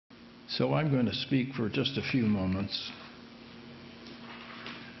So I'm going to speak for just a few moments,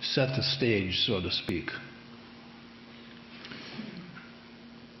 set the stage, so to speak.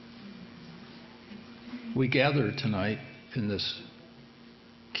 We gather tonight in this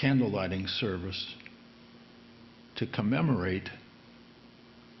candle lighting service to commemorate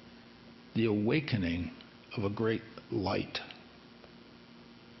the awakening of a great light.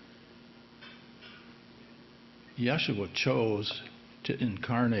 Jeshua chose to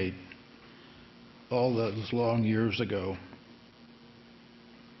incarnate all those long years ago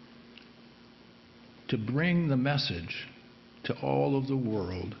to bring the message to all of the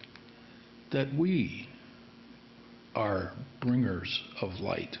world that we are bringers of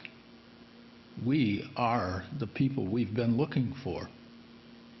light. We are the people we've been looking for.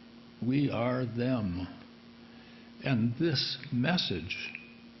 We are them. And this message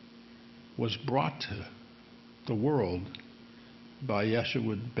was brought to the world by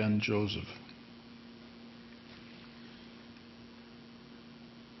Jeshua ben Joseph.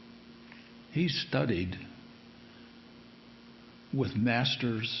 He studied with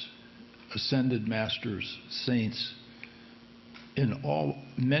masters, ascended masters, saints in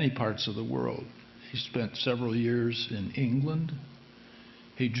many parts of the world. He spent several years in England.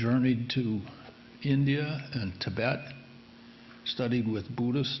 He journeyed to India and Tibet, studied with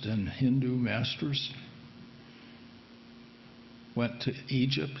Buddhist and Hindu masters, went to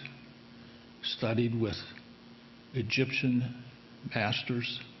Egypt, studied with Egyptian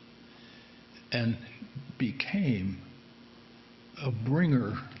masters, and became a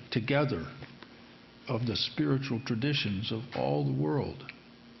bringer together of the spiritual traditions of all the world.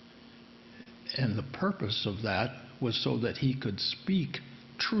 And the purpose of that was so that he could speak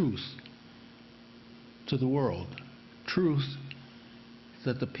truth to the world, truth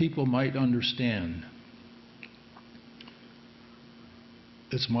that the people might understand.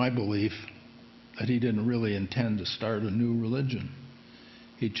 It's my belief that he didn't really intend to start a new religion.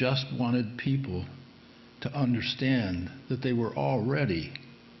 He just wanted people to understand that they were already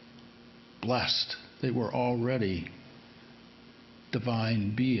blessed. They were already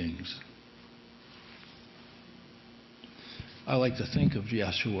divine beings. I like to think of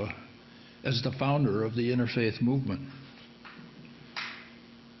Jeshua as the founder of the Interfaith movement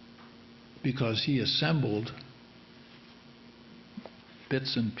because he assembled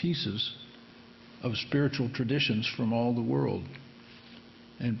bits and pieces of spiritual traditions from all the world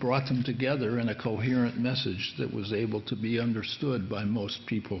and brought them together in a coherent message that was able to be understood by most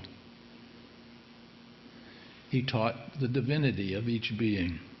people. He taught the divinity of each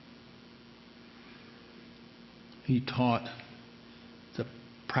being. He taught the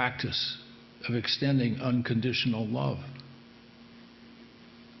practice of extending unconditional love.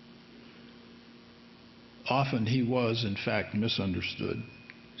 Often he was, in fact, misunderstood,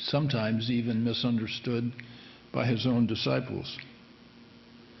 sometimes even misunderstood by his own disciples.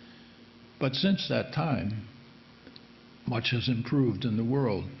 But since that time, much has improved in the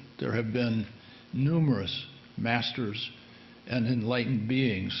world. There have been numerous masters and enlightened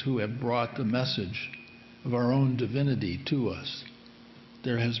beings who have brought the message of our own divinity to us.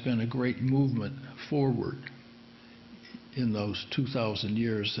 There has been a great movement forward in those 2,000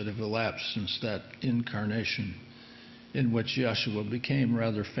 years that have elapsed since that incarnation in which Jeshua became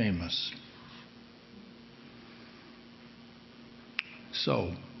rather famous.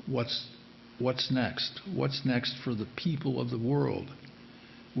 So, what's next? What's next for the people of the world?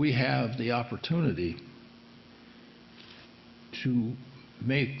 We have the opportunity to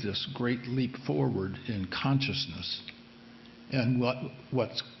make this great leap forward in consciousness. And what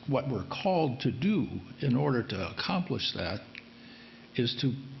we're called to do in order to accomplish that is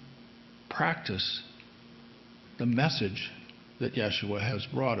to practice the message that Jeshua has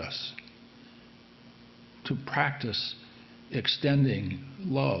brought us, to practice extending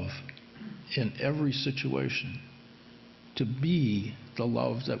love in every situation, to be the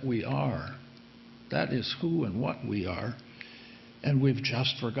love that we are. That is who and what we are, and we've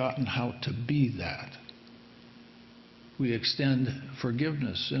just forgotten how to be that. We extend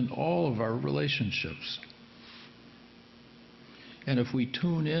forgiveness in all of our relationships. And if we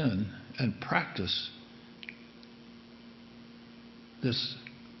tune in and practice this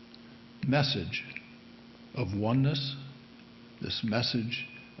message of oneness, this message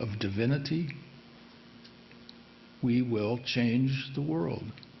of divinity, we will change the world.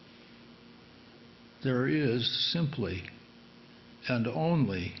 There is simply and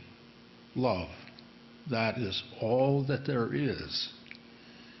only love. That is all that there is.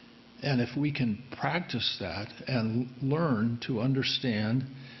 And if we can practice that and learn to understand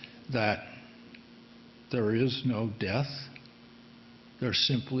that there is no death, They're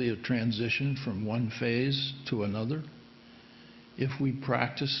simply a transition from one phase to another. If we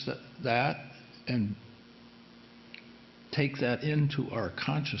practice that and take that into our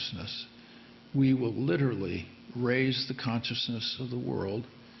consciousness, we will literally raise the consciousness of the world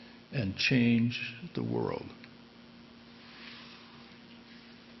and change the world.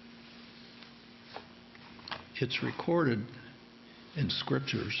 It's recorded in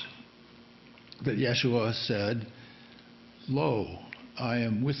scriptures that Jeshua said, "Lo, I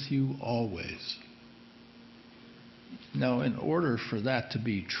am with you always." Now, in order for that to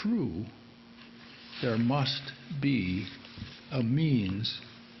be true, there must be a means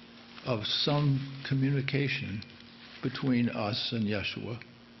of some communication between us and Jeshua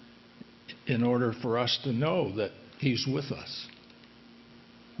in order for us to know that he's with us.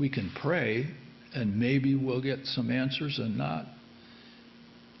 We can pray, and maybe we'll get some answers and not.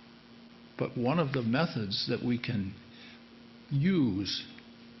 But one of the methods that we can use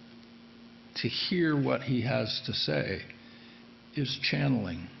to hear what he has to say is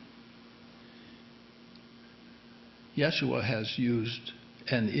channeling. Jeshua has used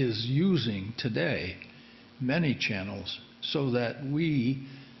and is using today many channels so that we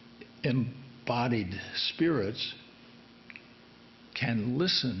embodied spirits can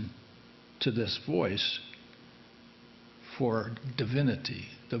listen to this voice for divinity,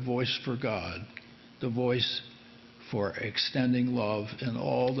 the voice for God, the voice for extending love in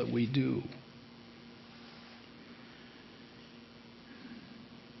all that we do.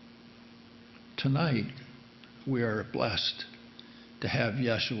 Tonight, we are blessed to have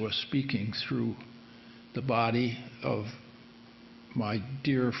Jeshua speaking through the body of my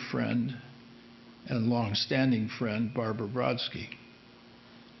dear friend and long-standing friend, Barbara Brodsky.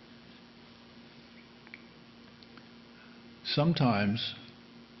 Sometimes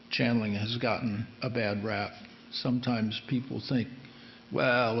channeling has gotten a bad rap. Sometimes people think,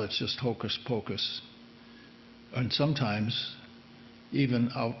 well, it's just hocus pocus. And sometimes even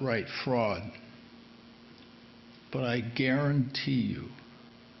outright fraud. But I guarantee you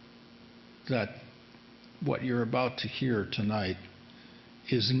that what you're about to hear tonight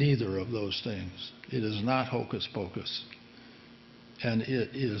is neither of those things. It is not hocus pocus, and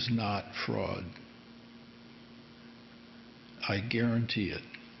it is not fraud. I guarantee it.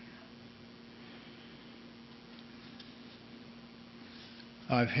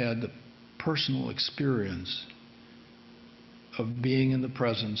 I've had the personal experience of being in the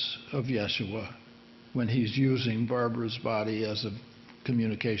presence of Jeshua when he's using Barbara's body as a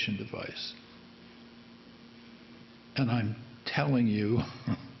communication device. And I'm telling you,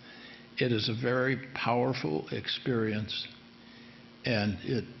 it is a very powerful experience, and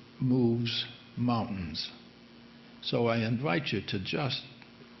it moves mountains. So I invite you to just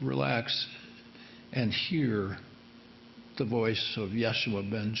relax and hear the voice of Jeshua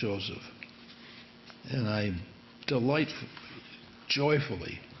ben Joseph. And I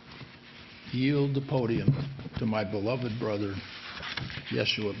joyfully yield the podium to my beloved brother,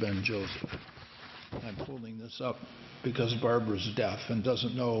 Jeshua ben Joseph. I'm holding this up because Barbara's deaf and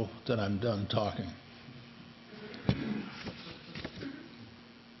doesn't know that I'm done talking.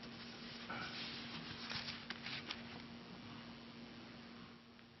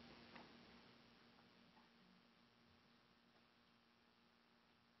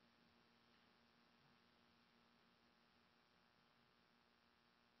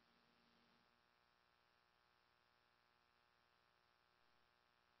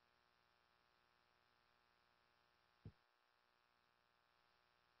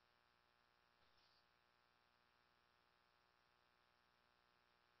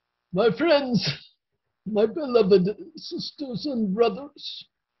 My friends, my beloved sisters and brothers,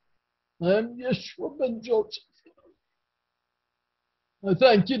 I am Jeshua ben Joseph. I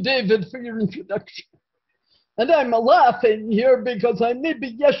thank you, David, for your introduction. And I'm laughing here because I may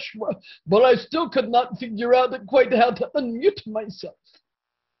be Jeshua, but I still could not figure out quite how to unmute myself.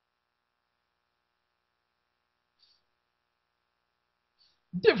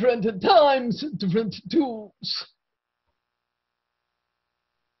 Different times, different tools.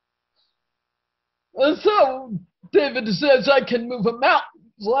 So David says I can move a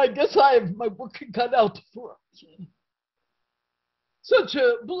mountain. Well, I guess I have my work cut out for it. Such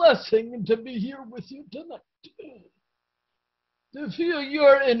a blessing to be here with you tonight. To feel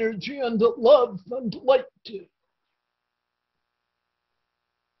your energy and love and light.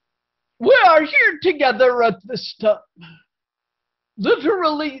 We are here together at this time,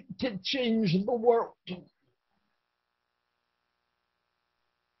 literally to change the world.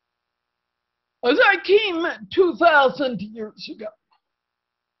 As I came 2,000 years ago,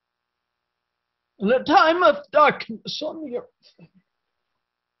 in a time of darkness on the earth,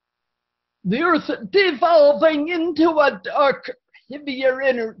 the earth devolving into a darker, heavier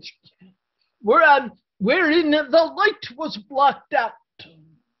energy, wherein the light was blocked out.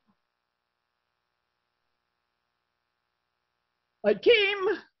 I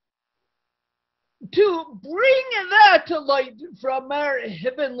came to bring that light from our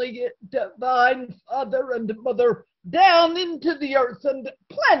heavenly divine Father and Mother down into the earth and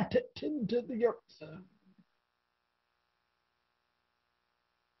plant it into the earth.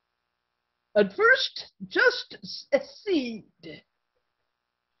 At first, just a seed.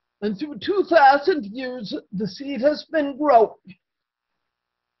 And through 2,000 years, the seed has been growing.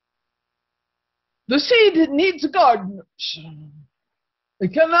 The seed needs gardeners.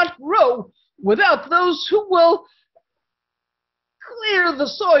 It cannot grow without those who will clear the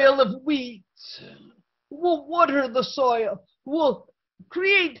soil of weeds, who will water the soil, who will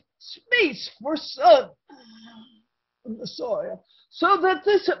create space for sun in the soil, so that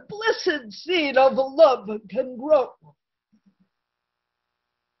this blessed seed of love can grow.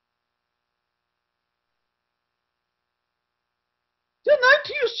 Tonight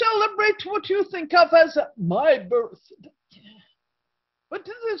you celebrate what you think of as my birthday. But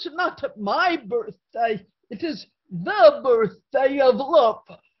it is not my birthday, it is the birthday of love.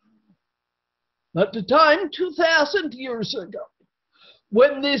 At the time, 2,000 years ago,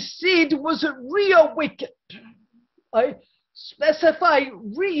 when this seed was reawakened, I specify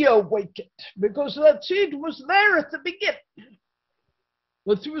reawakened because that seed was there at the beginning.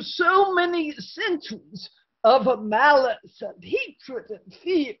 But through so many centuries of malice and hatred and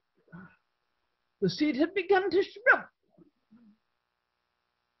fear, the seed had begun to shrink.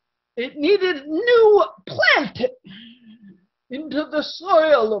 It needed new planting into the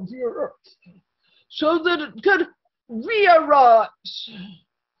soil of your earth so that it could re-arise,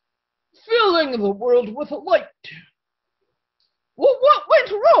 filling the world with light. Well, what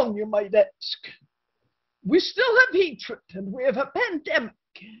went wrong, you might ask? We still have hatred and we have a pandemic.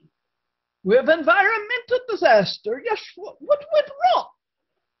 We have environmental disaster. Yes, what went wrong?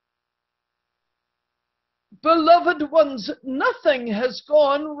 Beloved ones, nothing has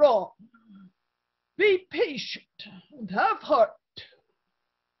gone wrong. Be patient and have heart.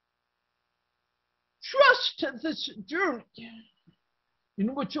 Trust this journey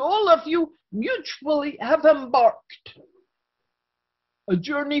in which all of you mutually have embarked. A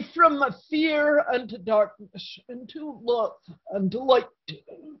journey from fear and darkness into love and light.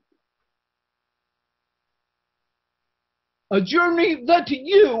 A journey that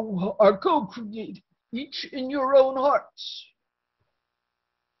you are co-creating, each in your own hearts.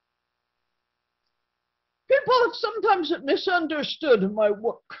 People have sometimes misunderstood my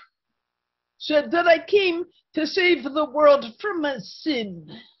work, said that I came to save the world from sin,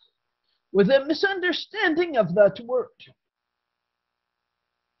 with a misunderstanding of that word.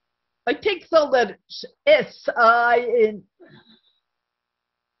 I take the letters S-I-N,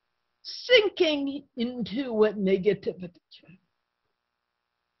 sinking into negativity.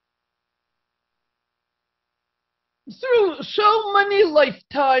 Through so many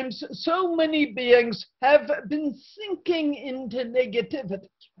lifetimes, so many beings have been sinking into negativity.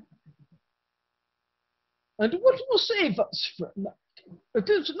 And what will save us from that? It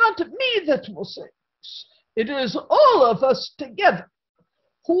is not me that will save us. It is all of us together,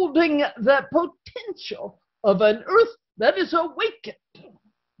 holding the potential of an earth that is awakened,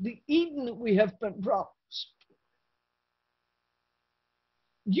 the Eden we have been promised.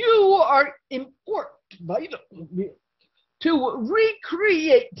 You are important, vital, to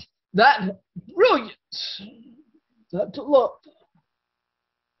recreate that brilliance, that love.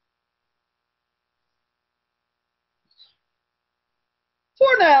 For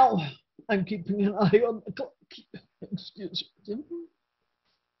now, I'm keeping an eye on the clock. Excuse me.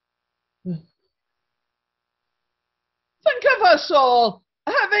 Think of us all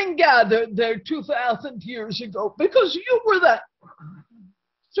having gathered there 2,000 years ago because you were there.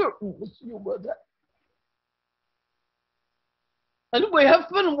 Certainly you were there. And we have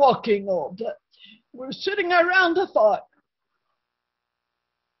been walking all day. We're sitting around a fire.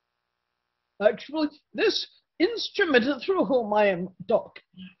 Actually, this instrument through whom I am talking,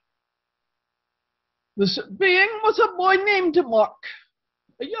 this being was a boy named Mark,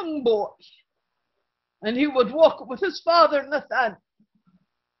 a young boy. And he would walk with his father, Nathan,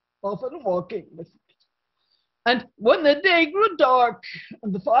 often walking with me. And when the day grew dark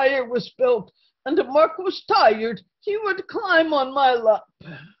and the fire was built and Mark was tired, he would climb on my lap.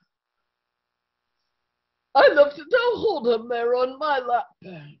 I loved to hold him there on my lap.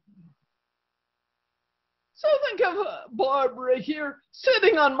 So think of Barbara here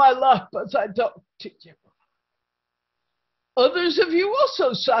sitting on my lap as I talk to you. Others of you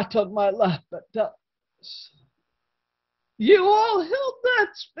also sat on my lap at times. You all held that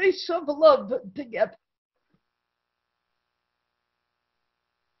space of love together.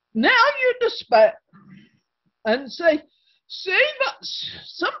 Now you despair and say, save us,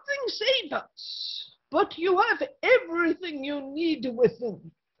 something save us. But you have everything you need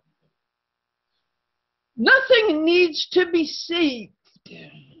within. Nothing needs to be saved.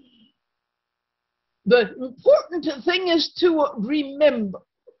 The important thing is to remember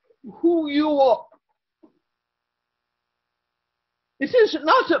who you are. It is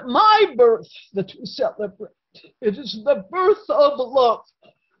not my birth that we celebrate. It is the birth of love,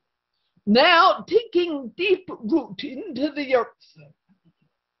 now taking deep root into the earth.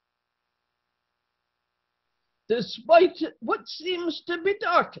 Despite what seems to be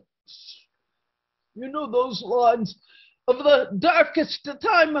darkness. You know those lines of the darkest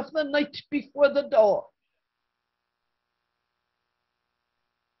time of the night before the dawn.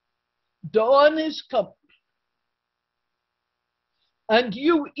 Dawn is coming. And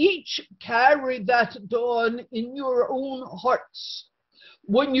you each carry that dawn in your own hearts.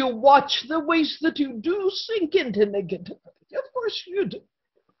 When you watch the ways that you do sink into negativity, of course you do.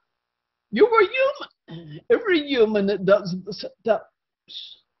 You are human. Every human does this at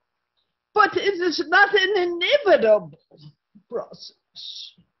times. But it is not an inevitable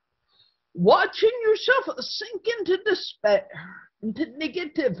process. Watching yourself sink into despair, into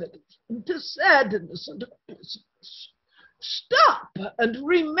negativity, into sadness and hopelessness. Stop and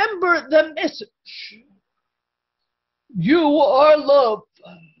remember the message. You are love.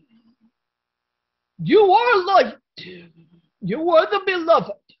 You are light. You are the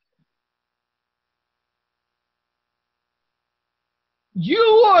beloved. You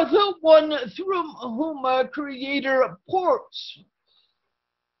are the one through whom our Creator pours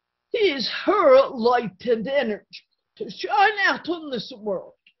his, her light and energy to shine out on this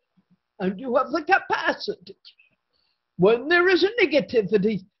world. And you have the capacity, when there is a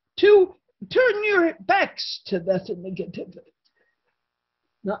negativity, to turn your backs to that negativity.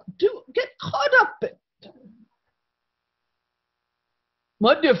 Not to get caught up in it.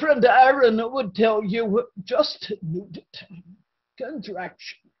 My dear friend Aaron would tell you, just need it.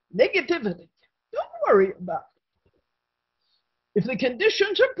 Contraction, negativity. Don't worry about it. If the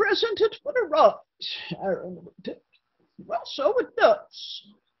conditions are present, it would arise. Aaron would tell you. Well, so it does.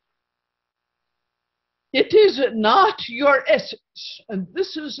 It is not your essence, and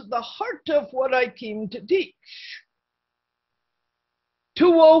this is the heart of what I came to teach. To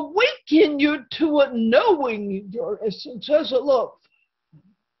awaken you to knowing your essence as a love.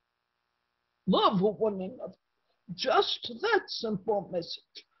 Love one another. Just that simple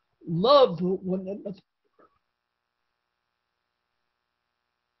message. Love one another.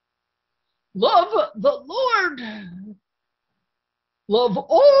 Love the Lord. Love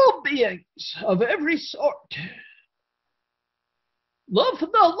all beings of every sort. Love the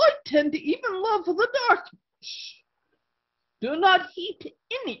light and even love the darkness. Do not heed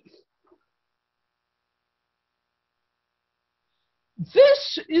anything.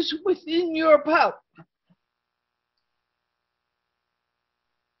 This is within your power.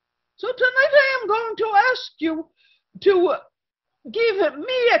 So tonight I am going to ask you to give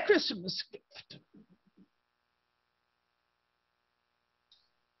me a Christmas gift.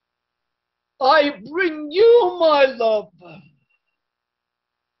 I bring you my love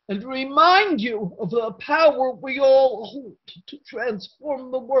and remind you of the power we all hold to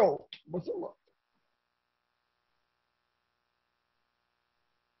transform the world with love.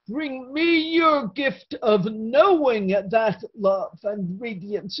 Bring me your gift of knowing that love and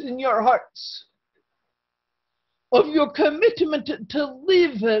radiance in your hearts, of your commitment to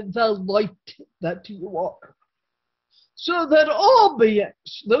live the light that you are, so that all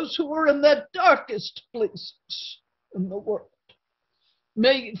beings, those who are in the darkest places in the world,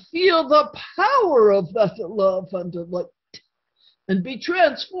 may feel the power of that love and light and be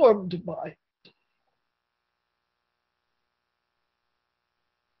transformed by it.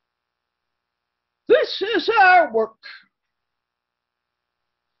 This is our work.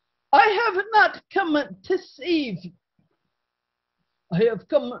 I have not come to save you. I have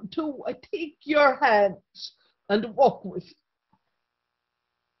come to take your hands and walk with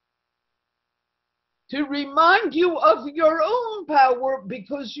you. To remind you of your own power,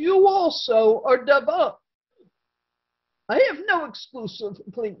 because you also are divine. I have no exclusive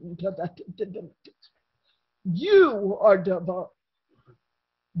claim to that divinity. You are divine.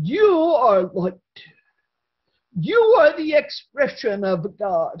 You are light. You are the expression of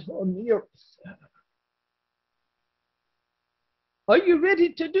God on the earth. Are you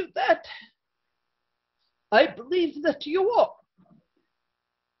ready to do that? I believe that you are.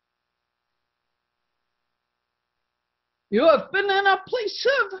 You have been in a place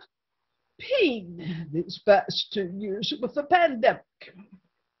of pain these past 2 years with the pandemic.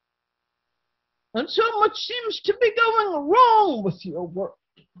 And so much seems to be going wrong with your work.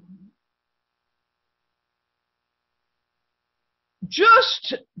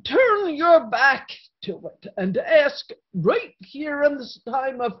 Just turn your back to it and ask right here in this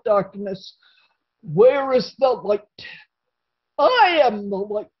time of darkness, where is the light? I am the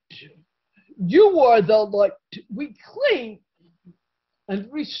light. You are the light. We claim and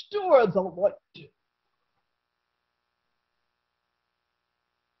restore the light.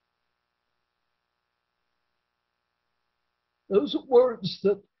 Those words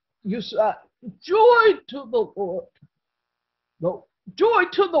that you said, joy to the Lord. No, joy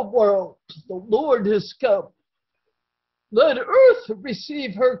to the world. The Lord has come. Let earth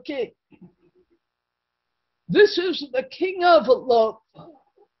receive her King. This is the King of love.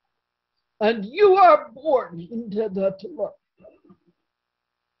 And you are born into that love.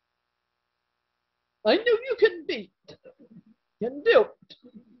 I know you can be it, can do it,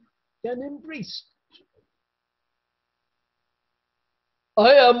 can embrace it.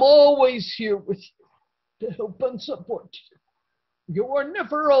 I am always here with you to help and support you. You are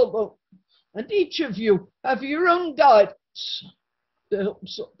never alone, and each of you have your own guidance to help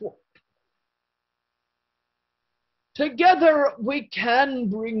support. Together we can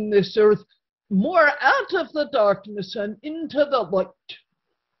bring this earth more out of the darkness and into the light,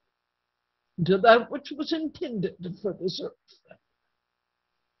 into that which was intended for this earth.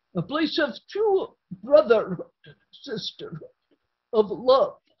 A place of true brotherhood, sisterhood, of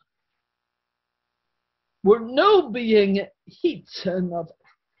love, where no being hates another.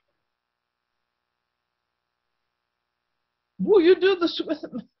 Will you do this with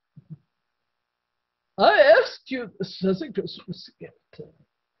me? I asked you this as a Christmas gift.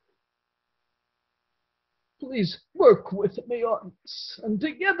 Please work with me on this, and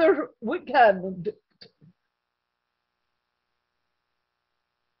together we can do it.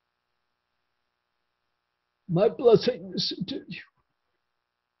 My blessings to you.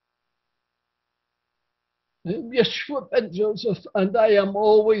 I am Jeshua ben Joseph, and I am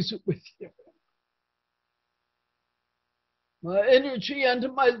always with you. My energy and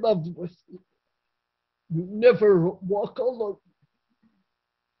my love with you. You never walk alone.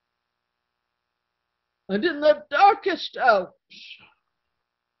 And in the darkest hours,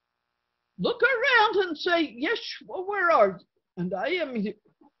 look around and say, Yeshua, where are you? And I am here,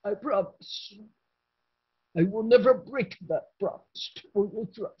 I promise. I will never break that promise for your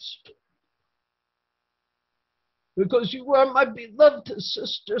trust. Because you are my beloved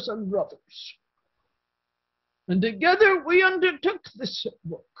sisters and brothers. And together we undertook this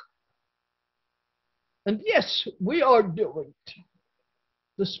work. And yes, we are doing it,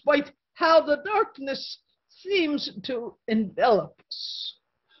 despite how the darkness seems to envelop us.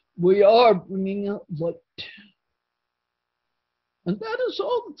 We are bringing out light. And that is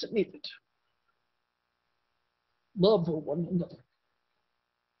all that's needed. Love one another.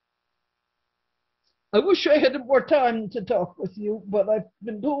 I wish I had more time to talk with you, but I've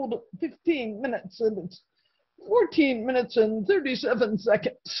been told 15 minutes, and it's 14 minutes and 37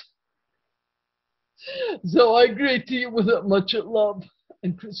 seconds. So I greet you with much love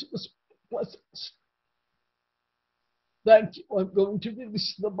and Christmas blessings. Thank you. I'm going to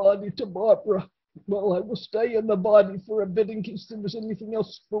release the body to Barbara. Well, I will stay in the body for a bit in case there was anything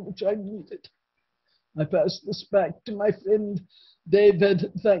else for which I needed. I pass this back to my friend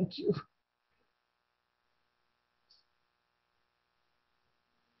David. Thank you.